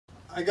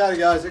I got it,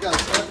 guys. I got it.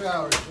 7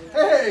 hours.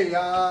 Hey,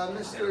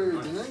 Mr.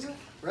 Denenza,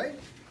 right?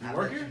 You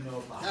work here?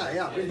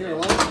 Yeah, I've been here a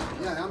long time.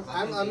 Yeah,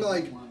 I'm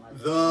like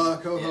the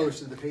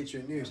co-host of the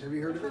Patriot News. Have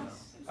you heard of it?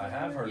 I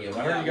have heard of it.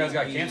 I heard you guys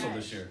got canceled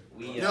this year.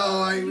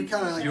 No, we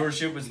kind of like...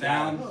 Viewership was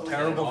down.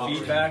 Terrible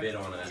feedback.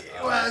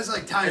 Well, it's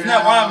like time. Isn't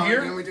that why I'm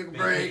here? And we took a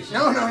break.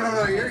 No.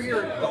 You're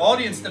here. The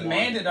audience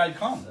demanded I'd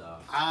come.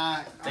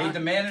 They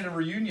demanded a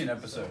reunion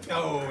episode.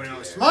 No.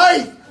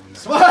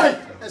 Smythe!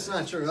 That's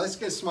not true. Let's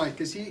get Smythe,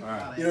 because he,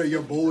 you know,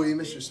 your boy,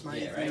 Mr.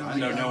 Smythe. Yeah, right. I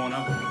know no one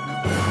up.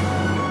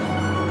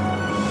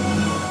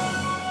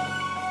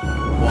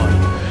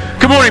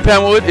 Good morning,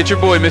 Penwood. It's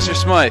your boy, Mr.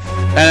 Smythe.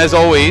 And as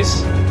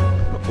always...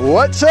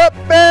 What's up,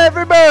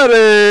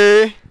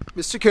 everybody?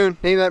 Mr. Coon,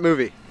 name that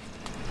movie.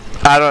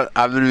 I'm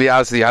going to be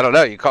honest with you, I don't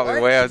know. You caught me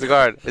way out of the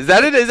guard. Is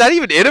that it? Is that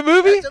even in a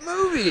movie? It's a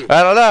movie.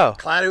 I don't know.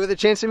 Cloudy with a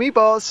Chance of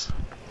Meatballs.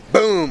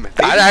 Boom.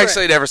 I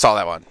actually never saw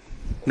that one.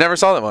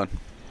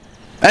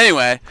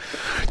 Anyway,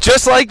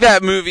 just like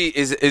that movie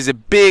is a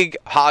big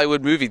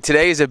Hollywood movie,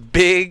 today is a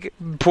big,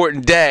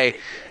 important day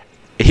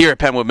here at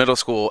Penwood Middle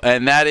School,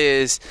 and that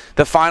is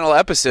the final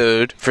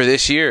episode for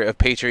this year of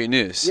Patriot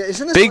News. Yeah,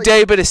 isn't this big like,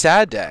 day, but a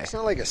sad day. It's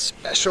not like a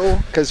special,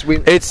 because we...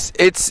 It's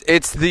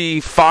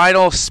the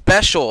final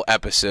special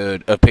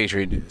episode of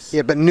Patriot News.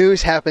 Yeah, but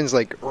news happens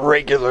like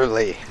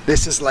regularly.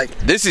 This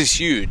is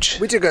huge.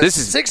 We took a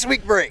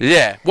 6-week break.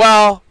 Yeah,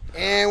 well...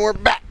 And we're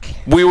back.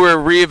 We were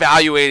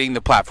reevaluating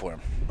the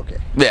platform. Okay.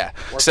 Yeah,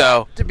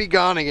 so... to be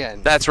gone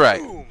again. That's right.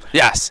 Boom.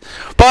 Yes.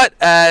 But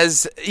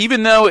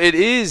even though it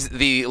is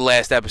the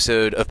last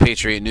episode of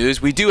Patriot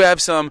News, we do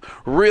have some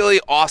really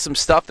awesome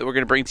stuff that we're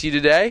going to bring to you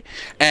today.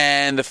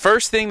 And the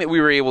first thing that we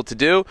were able to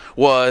do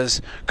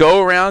was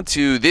go around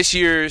to this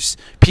year's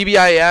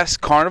PBIS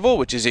Carnival,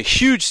 which is a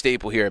huge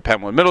staple here at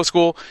Penwood Middle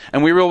School.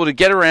 And we were able to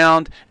get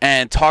around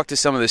and talk to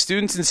some of the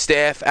students and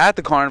staff at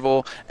the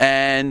carnival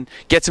and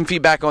get some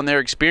feedback on their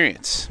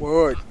experience.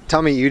 Whoa.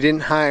 Tell me, you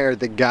didn't hire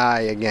the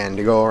guy again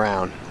to go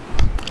around.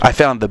 I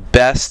found the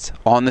best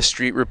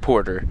on-the-street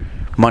reporter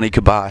money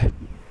could buy.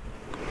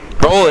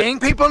 Roll it. Paying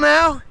people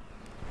now?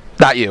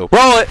 Not you.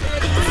 Roll it.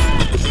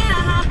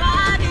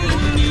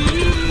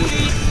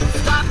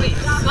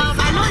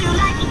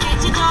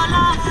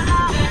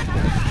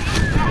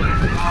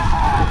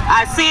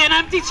 I see an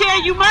empty chair.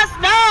 You must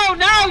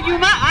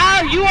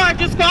you are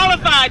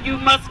disqualified. You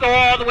must go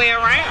all the way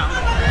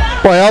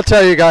around. Boy, I'll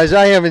tell you guys,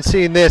 I haven't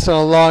seen this in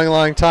a long,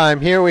 long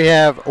time. Here we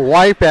have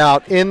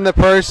Wipeout in the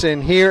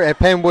person here at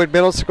Penwood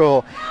Middle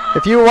School.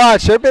 If you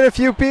watch, there have been a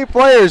few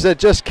players that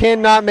just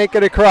cannot make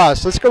it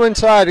across. Let's go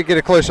inside and get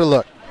a closer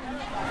look.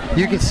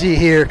 You can see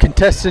here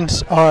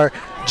contestants are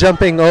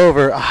jumping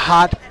over a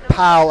hot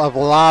pile of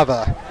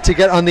lava to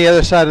get on the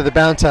other side of the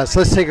bounce house.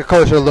 Let's take a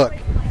closer look.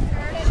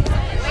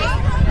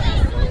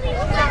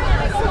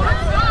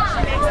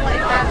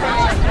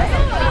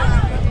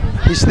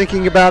 He's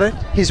thinking about it.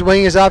 He's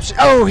weighing his options.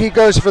 Oh, he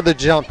goes for the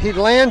jump. He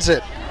lands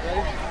it.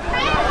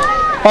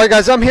 All right,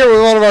 guys, I'm here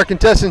with one of our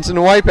contestants in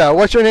the Wipeout.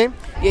 What's your name?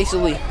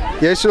 Yesuli.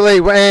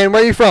 Yesuli. And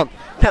where are you from?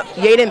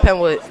 Yaden,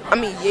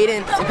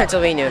 in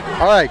Pennsylvania.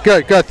 All right,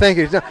 good. Thank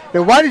you.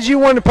 Now, why did you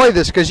want to play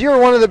this? Because you're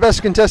one of the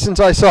best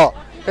contestants I saw.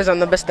 Because I'm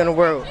the best in the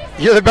world.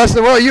 You're the best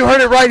in the world. You heard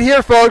it right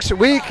here, folks.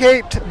 We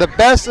kept the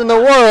best in the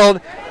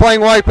world playing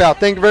Wipeout.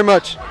 Thank you very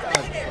much.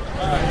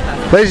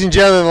 Ladies and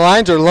gentlemen, the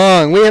lines are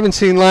long. We haven't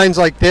seen lines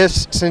like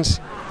this since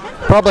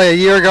probably a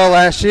year ago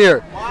last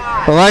year.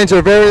 The lines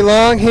are very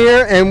long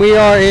here, and we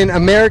are in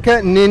America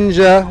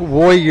Ninja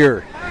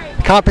Warrior.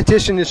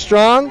 Competition is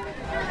strong.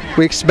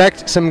 We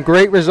expect some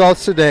great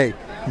results today.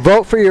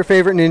 Vote for your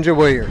favorite Ninja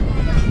Warrior.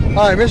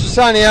 All right, Mr.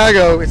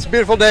 Santiago, it's a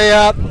beautiful day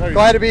out.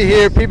 Glad to be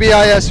here,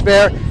 PBIS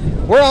Fair.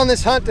 We're on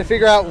this hunt to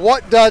figure out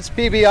what does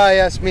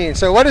PBIS mean.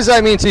 So what does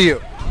that mean to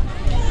you?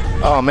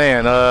 Oh,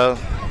 man,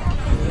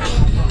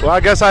 well, I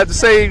guess I have to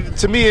say,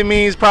 to me, it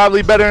means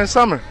probably better in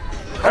summer.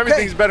 Okay.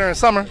 Everything's better in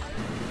summer.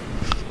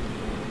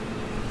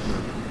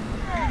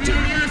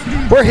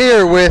 We're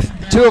here with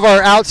two of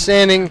our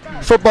outstanding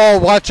football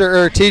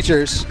watcher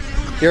teachers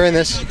here in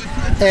this,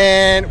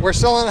 and we're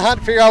still on the hunt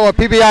to figure out what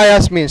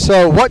PBIS means.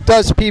 So what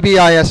does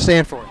PBIS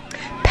stand for?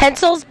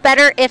 Pencils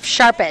better if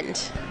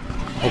sharpened.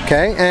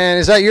 Okay, and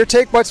is that your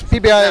take? What's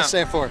PBIS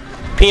stand for?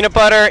 Peanut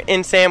butter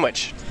in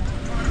sandwich.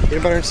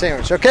 Peanut butter and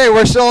sandwich. Okay,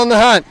 we're still on the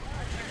hunt.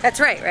 That's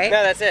right?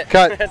 No, that's it.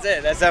 Cut. That's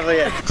it. That's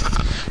definitely it.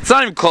 It's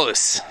not even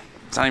close.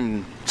 It's not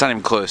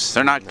even close.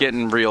 They're not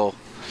getting real.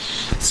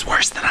 It's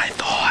worse than I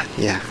thought.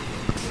 Yeah.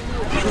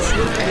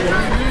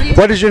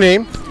 What is your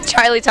name?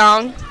 Charlie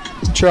Tong.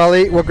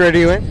 Charlie, what grade are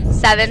you in?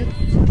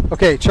 7.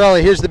 Okay,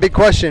 Charlie, here's the big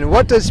question.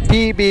 What does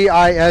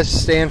PBIS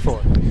stand for?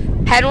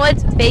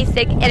 Penwood's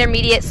Basic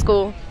Intermediate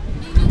School.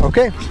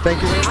 Okay,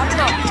 thank you.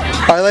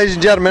 All right, ladies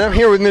and gentlemen, I'm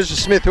here with Mr.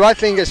 Smith, who I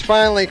think has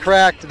finally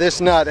cracked this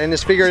nut and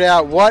has figured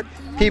out what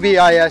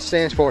PBIS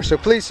stands for. So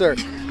please, sir,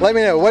 let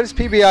me know, what does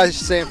PBIS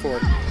stand for?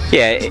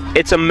 Yeah,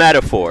 it's a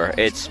metaphor.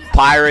 It's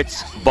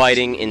pirates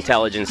biting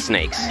intelligent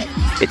snakes.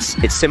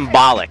 It's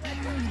symbolic.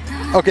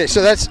 Okay,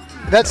 so that's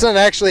that's not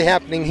actually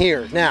happening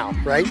here now,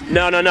 right?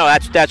 No.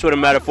 That's what a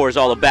metaphor is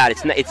all about.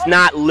 It's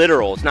not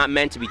literal. It's not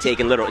meant to be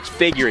taken literal. It's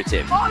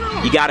figurative.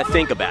 You got to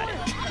think about it.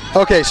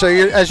 Okay, so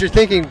as you're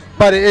thinking,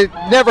 but it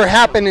never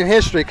happened in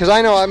history, because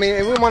I know, I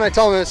mean, when I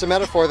tell them it's a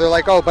metaphor, they're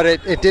like, oh, but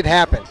it did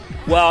happen.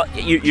 Well,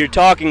 you're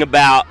talking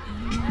about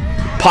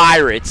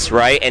pirates,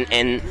 right?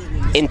 And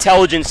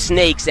intelligent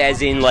snakes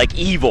as in like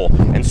evil.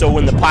 And so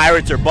when the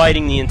pirates are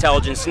biting the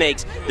intelligent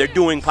snakes, they're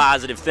doing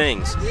positive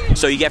things.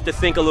 So you have to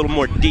think a little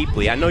more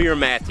deeply. I know you're a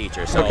math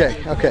teacher, so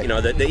okay. You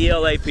know, the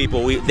ELA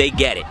people, they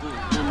get it.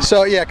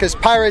 So yeah, because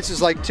pirates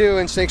is like 2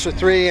 and snakes are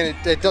 3, and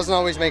it doesn't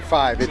always make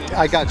 5.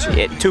 I got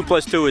you. 2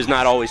 plus 2 is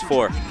not always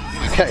 4.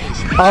 Okay.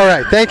 All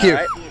right. Thank you.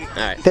 All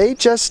right. They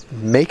just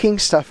making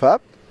stuff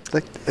up,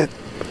 like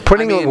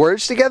putting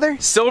words together.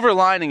 Silver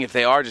lining, if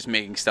they are just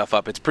making stuff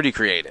up, it's pretty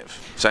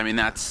creative. So I mean,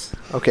 that's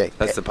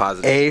the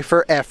positive. A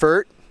for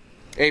effort.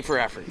 A for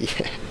effort.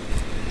 Yeah.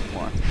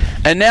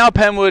 And now,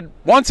 Penwood,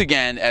 once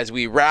again, as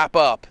we wrap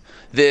up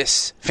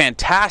this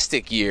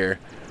fantastic year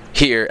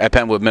here at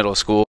Penwood Middle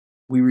School,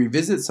 we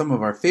revisit some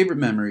of our favorite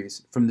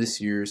memories from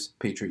this year's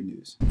Patriot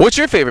News. What's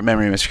your favorite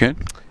memory, Mr. Kuhn?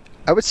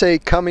 I would say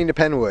coming to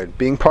Penwood,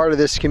 being part of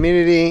this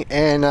community,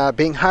 and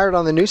being hired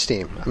on the news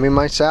team. I mean,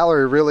 my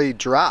salary really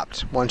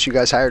dropped once you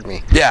guys hired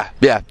me. Yeah.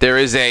 There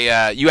is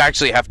a you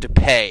actually have to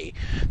pay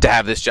to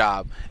have this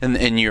job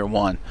in year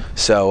 1.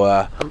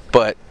 So,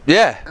 but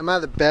yeah. Am I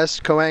the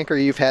best co-anchor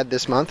you've had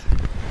this month?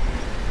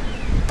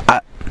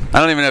 I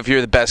don't even know if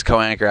you're the best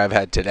co-anchor I've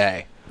had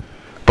today.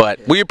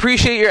 But we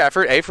appreciate your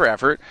effort, A for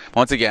effort,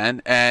 once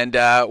again, and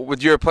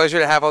you're a pleasure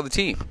to have on the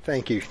team.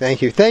 Thank you for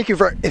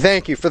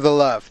the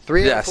love.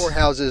 3 out of 4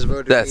 houses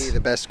voted me the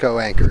best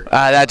co-anchor.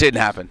 That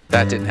didn't happen.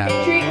 Patriot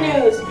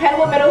News,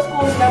 Penwood Middle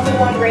School's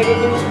 #1 rated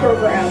news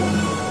program.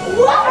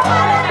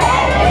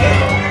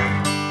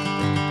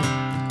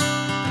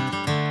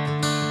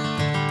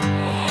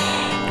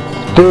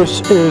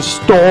 This is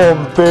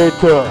Storm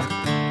Vader.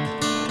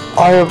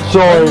 I am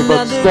sorry,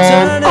 but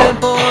Storm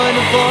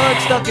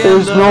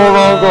is no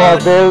longer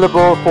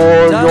available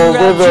for your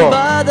river.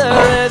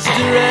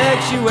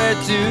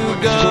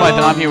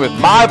 I'm here with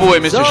my boy,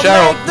 Mr.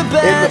 Sherrill,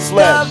 in the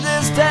flesh.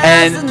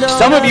 And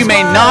some of you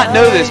may not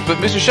know this, but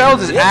Mr. Sherrill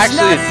is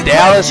actually a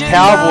Dallas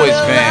Cowboys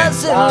fan.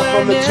 I'm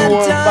from the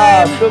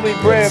 215, Philly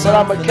bred, but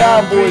I'm a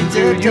Cowboys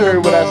dude. You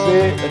heard what I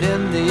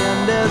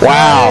said.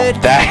 Wow,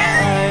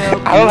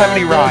 I don't have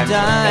any rhymes.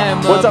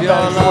 What's up,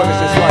 guys?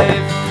 Mr.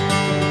 Slide.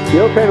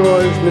 Yo,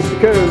 Penwood, Mr.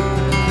 Coon.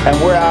 And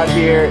we're out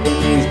here in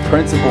these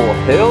Principal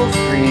Hill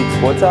Streets.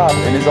 What's up?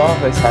 In his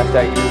office,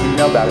 hashtag you didn't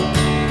know about it.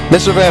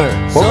 Mr. Vanner,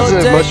 what was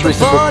the most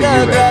recent book that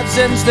you read?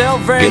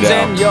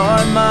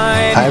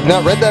 I have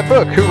not read that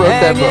book. Who wrote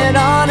that book? A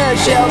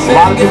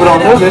lot of people don't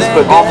know this,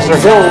 but Officer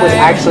Hill was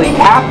actually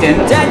captain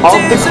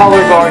of the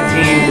color guard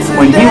team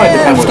when he went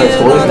to Penwood High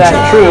School. Isn't that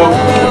true,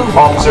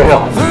 Officer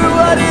Hill?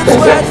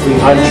 That's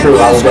actually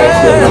untrue. I was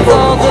actually a member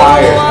of the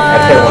choir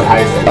at Penwood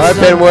High School. All right,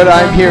 Penwood,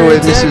 I'm here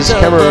with Mrs.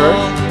 Kemmerer,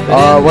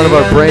 one of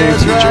our brand new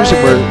teachers, and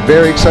we're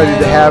very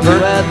excited to have her.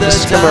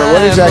 Mrs. Kemmerer,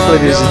 what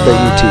exactly is it that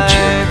you teach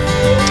here?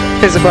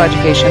 Physical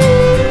education.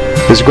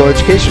 Physical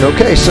education,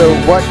 okay. So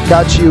what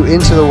got you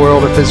into the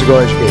world of physical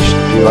education?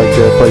 Do you like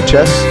to play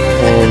chess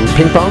and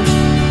ping pong?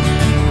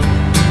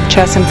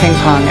 Chess and ping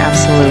pong,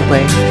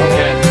 absolutely.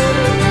 Okay.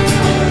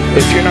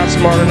 If you're not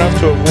smart enough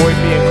to avoid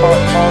being caught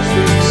in call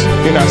students,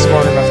 you're not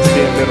smart enough to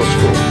be in middle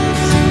school.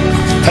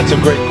 That's a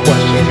great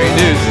question. Great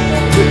news.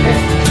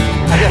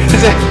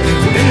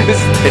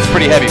 It's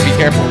pretty heavy. Be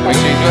careful. Make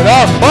sure you do it.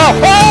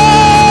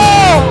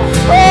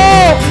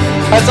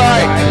 That's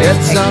alright.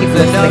 It's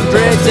something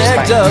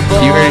unpredictable.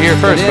 You heard it here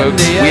first,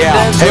 folks. We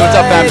out. Hey, what's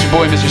up, fam? It's your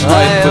boy, Mr.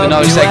 Smythe, with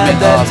another segment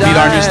of Meet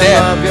Our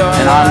Newsstand.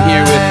 And I'm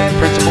here with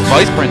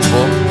Vice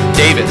Principal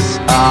Davis.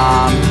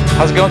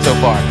 How's it going so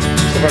far?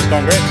 So far, it's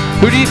going great.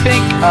 Who do you think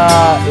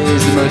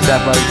is the most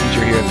athletic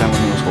teacher here at Penwood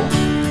Middle School?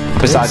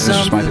 Besides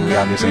Mr. Smythe, we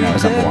obviously know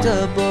is #1.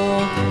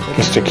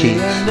 Mr.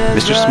 Keith.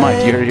 Mr.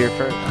 Smythe, you heard it here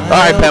first.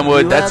 Alright,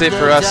 Penwood, that's it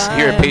for us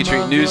here at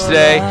Patriot News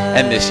today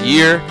and this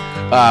year.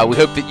 We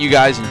hope that you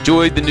guys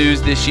enjoyed the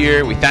news this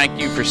year. We thank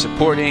you for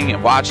supporting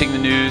and watching the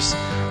news.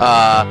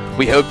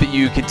 We hope that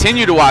you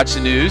continue to watch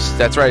the news.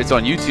 That's right, it's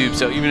on YouTube,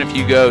 so even if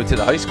you go to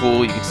the high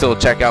school, you can still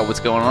check out what's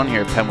going on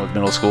here at Penwood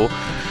Middle School.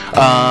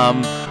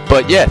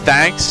 But yeah,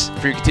 thanks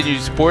for your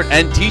continued support,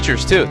 and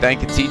teachers too.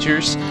 Thank the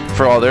teachers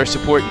for all their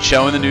support and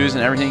showing the news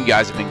and everything. You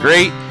guys have been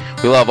great.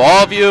 We love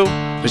all of you.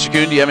 Mr.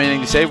 Kuhn, do you have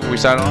anything to say before we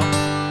sign off?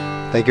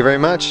 Thank you very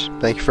much.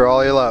 Thank you for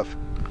all your love.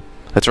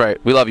 That's right.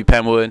 We love you,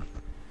 Penwood.